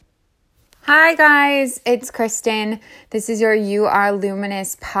Hi guys, it's Kristen. This is your You Are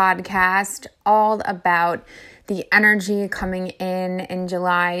Luminous podcast, all about the energy coming in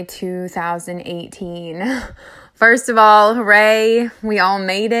July 2018. First of all, hooray, we all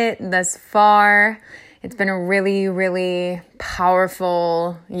made it thus far. It's been a really, really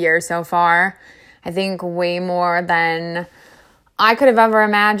powerful year so far. I think way more than I could have ever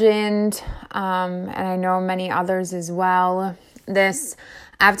imagined, and I know many others as well. This,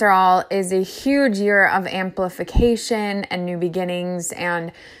 after all, is a huge year of amplification and new beginnings,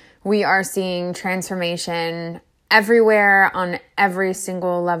 and we are seeing transformation everywhere on every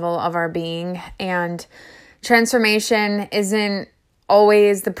single level of our being. And transformation isn't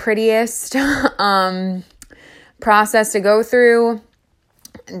always the prettiest process to go through.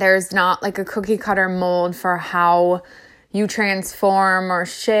 There's not like a cookie cutter mold for how you transform or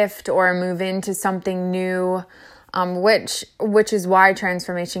shift or move into something new. Which is why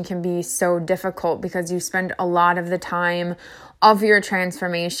transformation can be so difficult, because you spend a lot of the time of your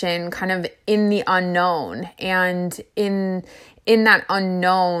transformation kind of in the unknown, and in that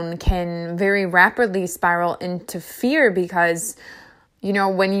unknown can very rapidly spiral into fear, because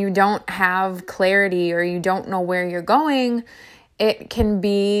when you don't have clarity or you don't know where you're going, it can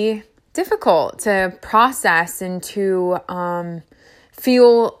be difficult to process and to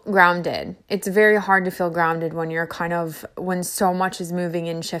feel grounded. It's very hard to feel grounded when so much is moving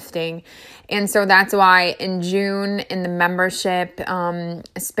and shifting. And so that's why in June, in the membership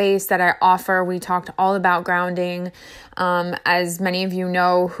space that I offer, we talked all about grounding. As many of you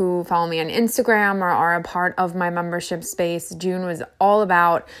know who follow me on Instagram or are a part of my membership space, June was all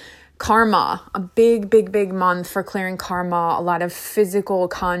about karma, a big month for clearing karma, a lot of physical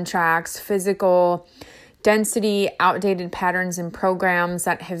contracts, physical density, outdated patterns and programs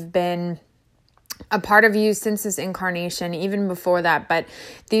that have been a part of you since this incarnation, even before that. But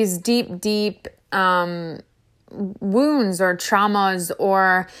these deep wounds or traumas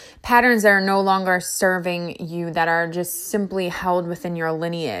or patterns that are no longer serving you, that are just simply held within your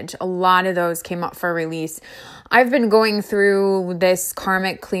lineage, a lot of those came up for release. I've been going through this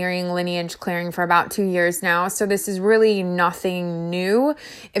karmic clearing, lineage clearing for about 2 years now. So this is really nothing new.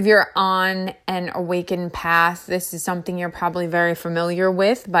 If you're on an awakened path, this is something you're probably very familiar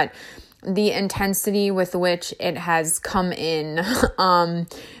with, but the intensity with which it has come in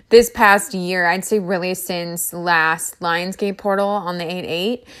this past year, I'd say really since last Lionsgate portal on the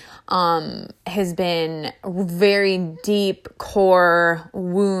 8/8, has been very deep core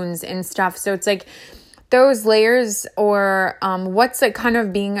wounds and stuff. So it's like those layers, or what's like kind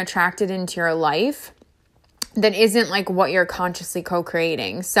of being attracted into your life that isn't like what you're consciously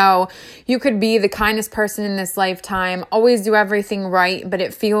co-creating. So you could be the kindest person in this lifetime, always do everything right, but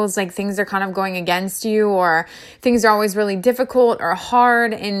it feels like things are kind of going against you, or things are always really difficult or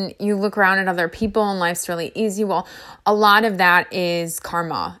hard, and you look around at other people and life's really easy. Well, a lot of that is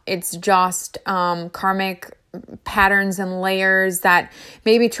karma. It's just karmic patterns and layers that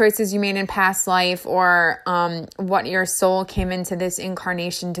maybe choices you made in past life, or what your soul came into this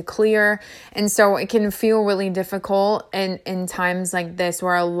incarnation to clear. And so it can feel really difficult in times like this,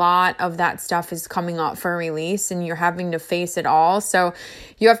 where a lot of that stuff is coming up for release and you're having to face it all. So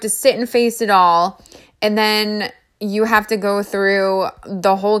you have to sit and face it all, and then you have to go through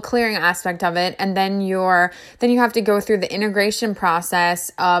the whole clearing aspect of it, and then you have to go through the integration process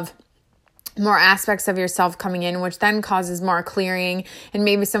of more aspects of yourself coming in, which then causes more clearing and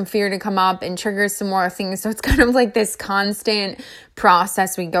maybe some fear to come up and triggers some more things. So it's kind of like this constant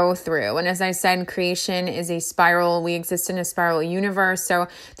process we go through. And as I said, creation is a spiral. We exist in a spiral universe. So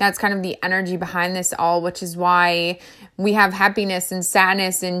that's kind of the energy behind this all, which is why we have happiness and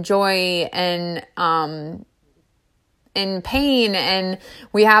sadness and joy and pain, and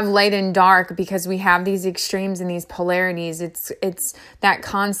we have light and dark, because we have these extremes and these polarities. It's that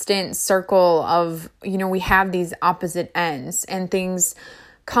constant circle of, we have these opposite ends, and things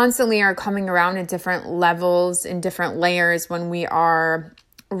constantly are coming around at different levels and different layers when we are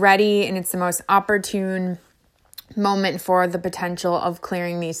ready, and it's the most opportune moment for the potential of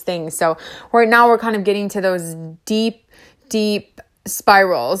clearing these things. So right now we're kind of getting to those deep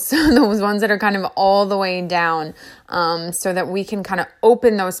spirals, those ones that are kind of all the way down, so that we can kind of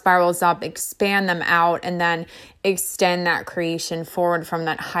open those spirals up, expand them out, and then extend that creation forward from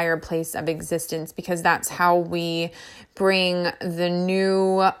that higher place of existence, because that's how we bring the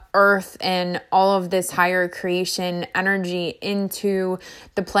new earth and all of this higher creation energy into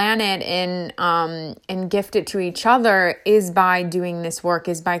the planet and gift it to each other, is by doing this work,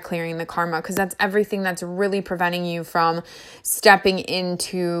 is by clearing the karma, because that's everything that's really preventing you from stepping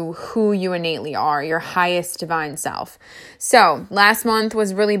into who you innately are, your highest divine self. yourself. So last month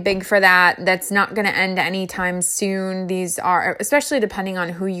was really big for that. That's not going to end anytime soon. These are, especially depending on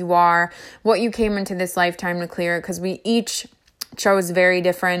who you are, what you came into this lifetime to clear, because we each chose very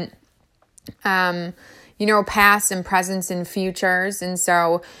different, past and presents and futures. And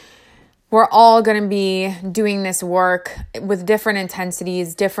so we're all going to be doing this work with different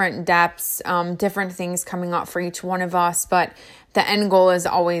intensities, different depths, different things coming up for each one of us. But the end goal is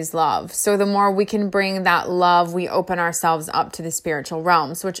always love. So the more we can bring that love, we open ourselves up to the spiritual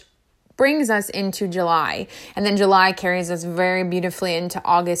realms, which brings us into July. And then July carries us very beautifully into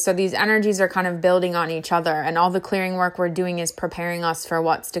August. So these energies are kind of building on each other, and all the clearing work we're doing is preparing us for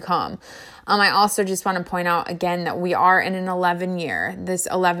what's to come. I also just want to point out again that we are in an 11 year. This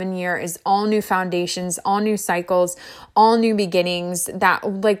 11 year is all new foundations, all new cycles, all new beginnings, that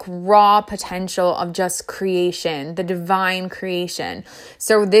like raw potential of just creation, the divine creation.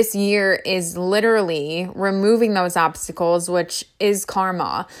 So this year is literally removing those obstacles, which is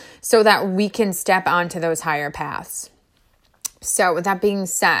karma, so that we can step onto those higher paths. So with that being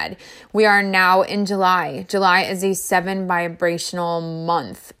said, we are now in July. July is a 7 vibrational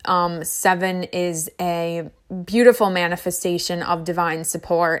month. 7 is a beautiful manifestation of divine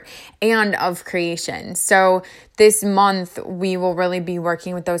support and of creation. So this month, we will really be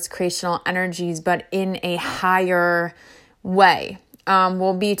working with those creational energies, but in a higher way.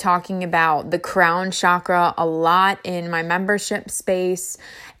 We'll be talking about the crown chakra a lot in my membership space,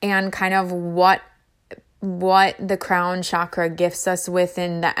 and kind of what the crown chakra gifts us with,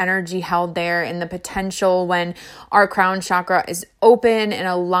 and the energy held there, and the potential when our crown chakra is open and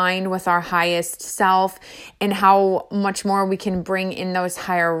aligned with our highest self, and how much more we can bring in those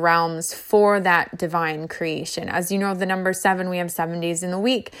higher realms for that divine creation. As you know, the number 7, we have 7 days in the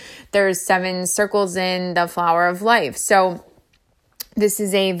week. There's 7 circles in the flower of life. So this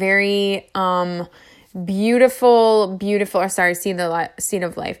is a very beautiful, seed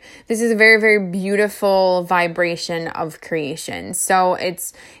of life. This is a very, very beautiful vibration of creation. So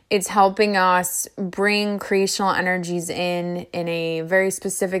it's helping us bring creational energies in a very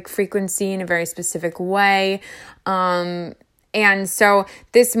specific frequency, in a very specific way. And so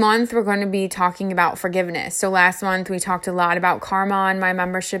this month, we're going to be talking about forgiveness. So last month, we talked a lot about karma in my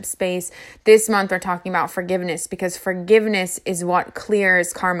membership space. This month, we're talking about forgiveness, because forgiveness is what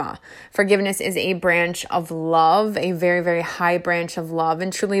clears karma. Forgiveness is a branch of love, a very, very high branch of love,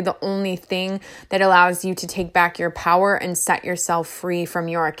 and truly the only thing that allows you to take back your power and set yourself free from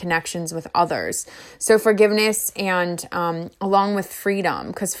your connections with others. So forgiveness, and along with freedom,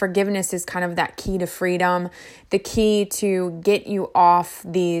 because forgiveness is kind of that key to freedom, the key to get you off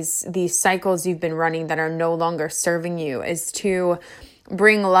these cycles you've been running that are no longer serving you, is to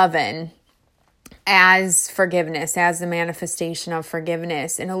bring love in as forgiveness, as the manifestation of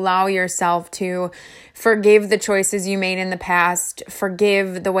forgiveness, and allow yourself to forgive the choices you made in the past,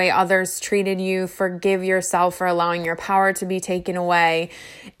 forgive the way others treated you, forgive yourself for allowing your power to be taken away.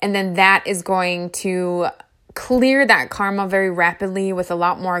 And then that is going to clear that karma very rapidly with a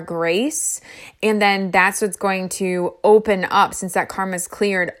lot more grace. And then that's what's going to open up, since that karma is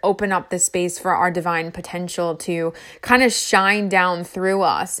cleared, open up the space for our divine potential to kind of shine down through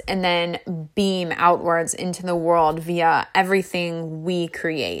us and then beam outwards into the world via everything we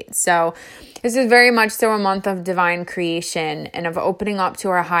create. So this is very much so a month of divine creation and of opening up to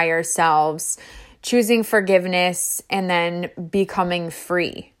our higher selves, choosing forgiveness, and then becoming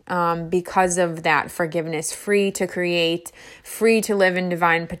free. Because of that forgiveness, free to create, free to live in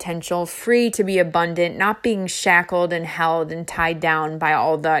divine potential, free to be abundant, not being shackled and held and tied down by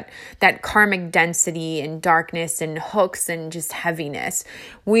all that karmic density and darkness and hooks and just heaviness.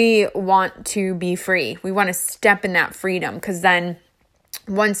 We want to be free. We want to step in that freedom, because then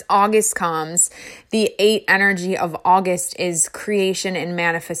once August comes, the 8 energy of August is creation and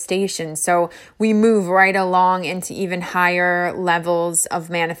manifestation. So we move right along into even higher levels of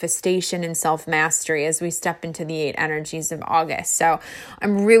manifestation and self-mastery as we step into the 8 energies of August. So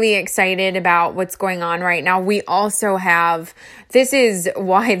I'm really excited about what's going on right now. We also have, this is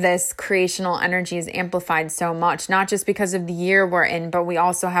why this creational energy is amplified so much, not just because of the year we're in, but we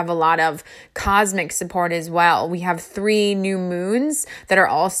also have a lot of cosmic support as well. We have 3 new moons that are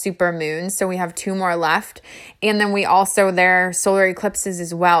all super moons. So we have 2 more left. And then we also, there are solar eclipses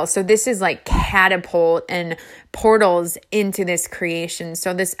as well. So this is like catapult and portals into this creation.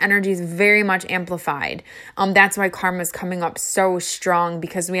 So this energy is very much amplified. That's why karma is coming up so strong,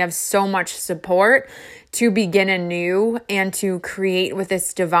 because we have so much support to begin anew and to create with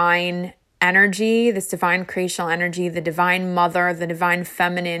this divine energy, this divine creational energy, the divine mother, the divine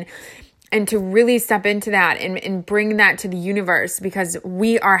feminine, and to really step into that and bring that to the universe, because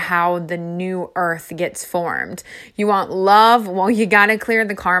we are how the new earth gets formed. You want love? Well, you got to clear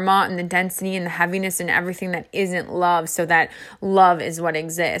the karma and the density and the heaviness and everything that isn't love, so that love is what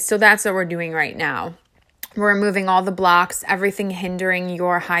exists. So that's what we're doing right now. We're removing all the blocks, everything hindering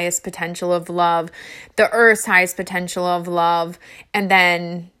your highest potential of love, the earth's highest potential of love, and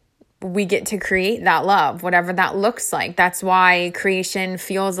then we get to create that love, whatever that looks like. That's why creation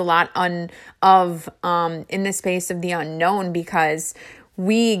feels a lot in the space of the unknown, because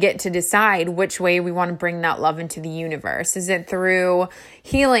we get to decide which way we want to bring that love into the universe. Is it through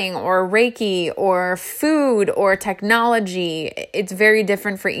healing or Reiki or food or technology? It's very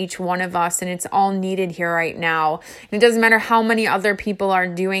different for each one of us, and it's all needed here right now. And it doesn't matter how many other people are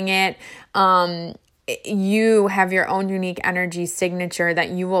doing it. You have your own unique energy signature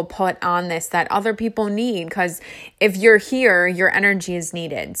that you will put on this that other people need, because if you're here, your energy is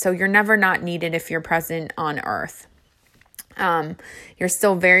needed. So you're never not needed if you're present on Earth. You're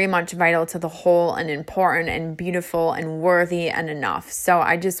still very much vital to the whole and important and beautiful and worthy and enough. So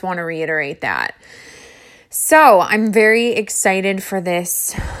I just want to reiterate that. So I'm very excited for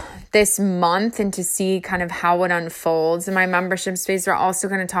this month and to see kind of how it unfolds. In my membership space, we're also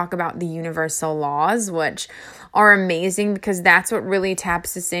going to talk about the universal laws, which are amazing, because that's what really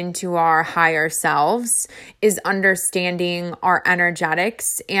taps us into our higher selves, is understanding our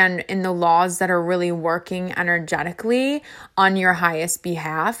energetics and in the laws that are really working energetically on your highest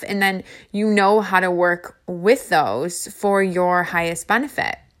behalf. And then you know how to work with those for your highest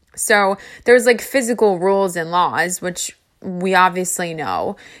benefit. So there's like physical rules and laws, which we obviously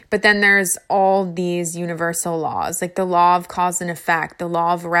know, but then there's all these universal laws, like the law of cause and effect, the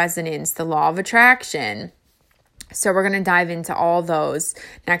law of resonance, the law of attraction. So we're going to dive into all those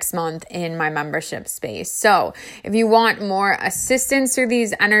next month in my membership space. So if you want more assistance through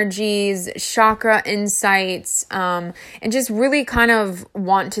these energies, chakra insights, and just really kind of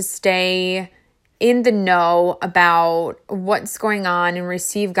want to stay in the know about what's going on and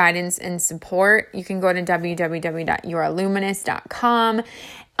receive guidance and support, you can go to www.youraluminous.com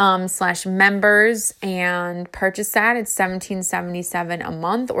 /members and purchase that. It's $17.77 a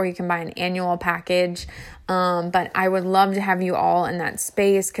month, or you can buy an annual package. But I would love to have you all in that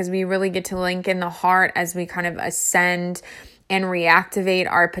space, because we really get to link in the heart as we kind of ascend and reactivate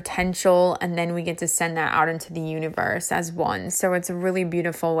our potential, and then we get to send that out into the universe as one. So it's a really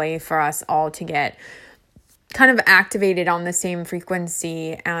beautiful way for us all to get kind of activated on the same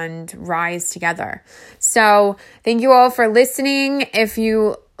frequency and rise together. So thank you all for listening. If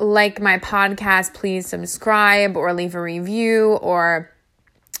you like my podcast, please subscribe or leave a review or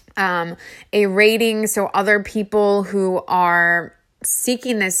a rating, so other people who are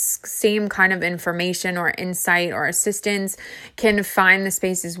seeking this same kind of information or insight or assistance can find the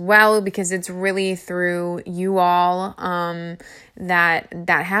space as well, because it's really through you all that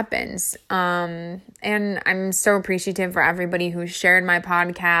happens. And I'm so appreciative for everybody who shared my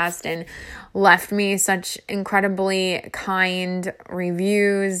podcast and left me such incredibly kind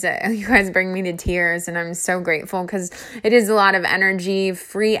reviews. You guys bring me to tears, and I'm so grateful, because it is a lot of energy,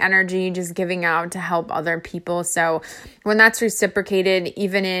 free energy, just giving out to help other people. So when that's reciprocated,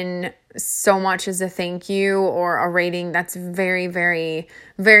 even in so much as a thank you or a rating, that's very, very,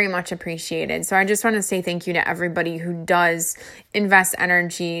 very much appreciated. So I just want to say thank you to everybody who does invest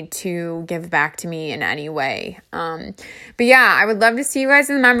energy to give back to me in any way. But yeah, I would love to see you guys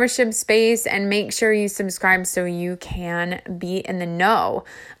in the membership space, and make sure you subscribe so you can be in the know.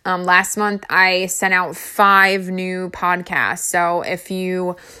 Last month I sent out 5 new podcasts. So if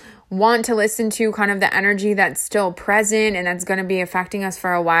you want to listen to kind of the energy that's still present and that's going to be affecting us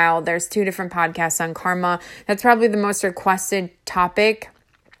for a while, there's 2 different podcasts on karma. That's probably the most requested topic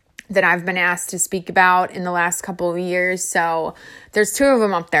that I've been asked to speak about in the last couple of years. So there's 2 of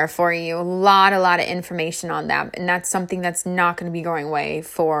them up there for you. A lot of information on that. And that's something that's not going to be going away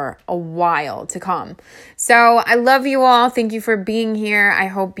for a while to come. So I love you all. Thank you for being here. I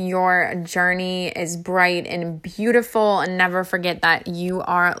hope your journey is bright and beautiful, and never forget that you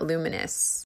are luminous.